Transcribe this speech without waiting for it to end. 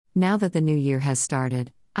Now that the new year has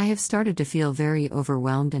started, I have started to feel very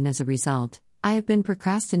overwhelmed, and as a result, I have been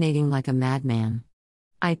procrastinating like a madman.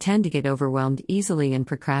 I tend to get overwhelmed easily and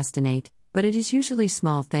procrastinate, but it is usually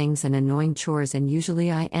small things and annoying chores, and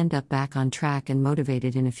usually I end up back on track and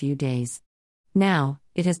motivated in a few days. Now,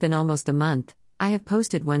 it has been almost a month. I have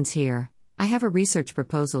posted once here. I have a research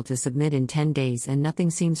proposal to submit in 10 days and nothing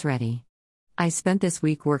seems ready. I spent this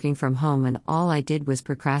week working from home and all I did was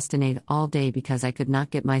procrastinate all day because I could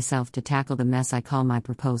not get myself to tackle the mess I call my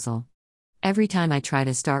proposal. Every time I try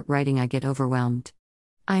to start writing, I get overwhelmed.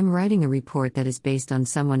 I'm writing a report that is based on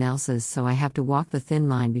someone else's, so I have to walk the thin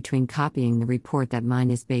line between copying the report that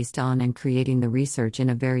mine is based on and creating the research in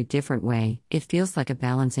a very different way. It feels like a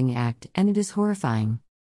balancing act, and it is horrifying.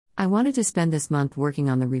 I wanted to spend this month working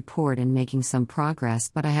on the report and making some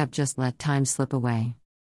progress, but I have just let time slip away.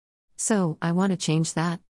 So, I want to change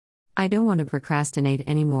that. I don't want to procrastinate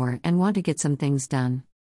anymore and want to get some things done.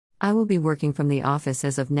 I will be working from the office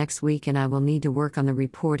as of next week, and I will need to work on the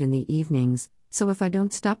report in the evenings, so if I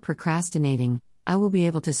don't stop procrastinating, I will be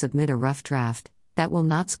able to submit a rough draft that will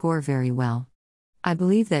not score very well. I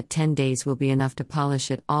believe that 10 days will be enough to polish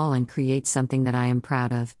it all and create something that I am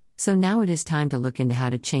proud of, so now it is time to look into how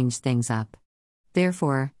to change things up.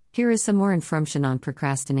 Therefore, here is some more information on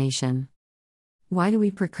procrastination. Why do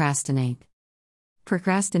we procrastinate?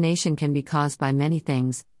 Procrastination can be caused by many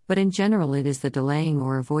things, but in general it is the delaying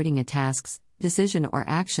or avoiding a task, decision, or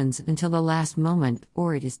actions until the last moment,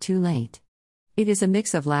 or it is too late. It is a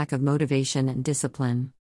mix of lack of motivation and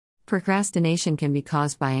discipline. Procrastination can be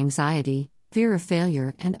caused by anxiety, fear of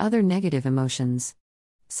failure, and other negative emotions.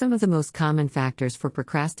 Some of the most common factors for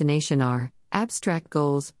procrastination are abstract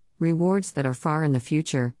goals, rewards that are far in the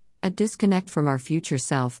future, a disconnect from our future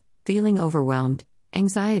self, feeling overwhelmed,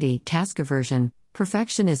 anxiety, task aversion,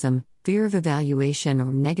 perfectionism, fear of evaluation or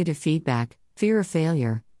negative feedback, fear of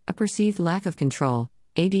failure, a perceived lack of control,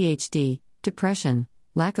 ADHD, depression,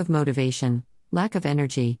 lack of motivation, lack of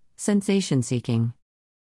energy, sensation seeking.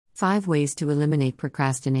 5 ways to eliminate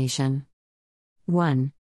procrastination.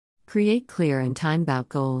 1. Create clear and time-bound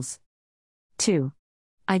goals. 2.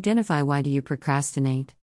 Identify why do you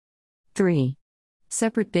procrastinate. 3.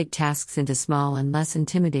 Separate big tasks into small and less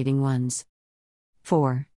intimidating ones.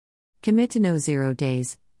 4. Commit to no 0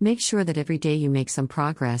 days. Make sure that every day you make some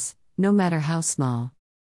progress, no matter how small.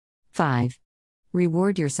 5.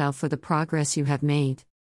 Reward yourself for the progress you have made.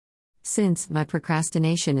 Since my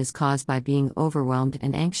procrastination is caused by being overwhelmed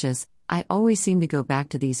and anxious, I always seem to go back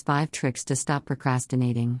to these 5 tricks to stop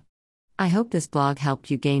procrastinating. I hope this blog helped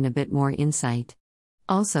you gain a bit more insight.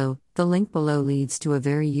 Also, the link below leads to a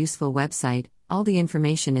very useful website. All the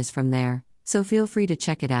information is from there, so feel free to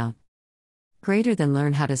check it out. Greater than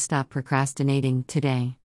learn how to stop procrastinating today.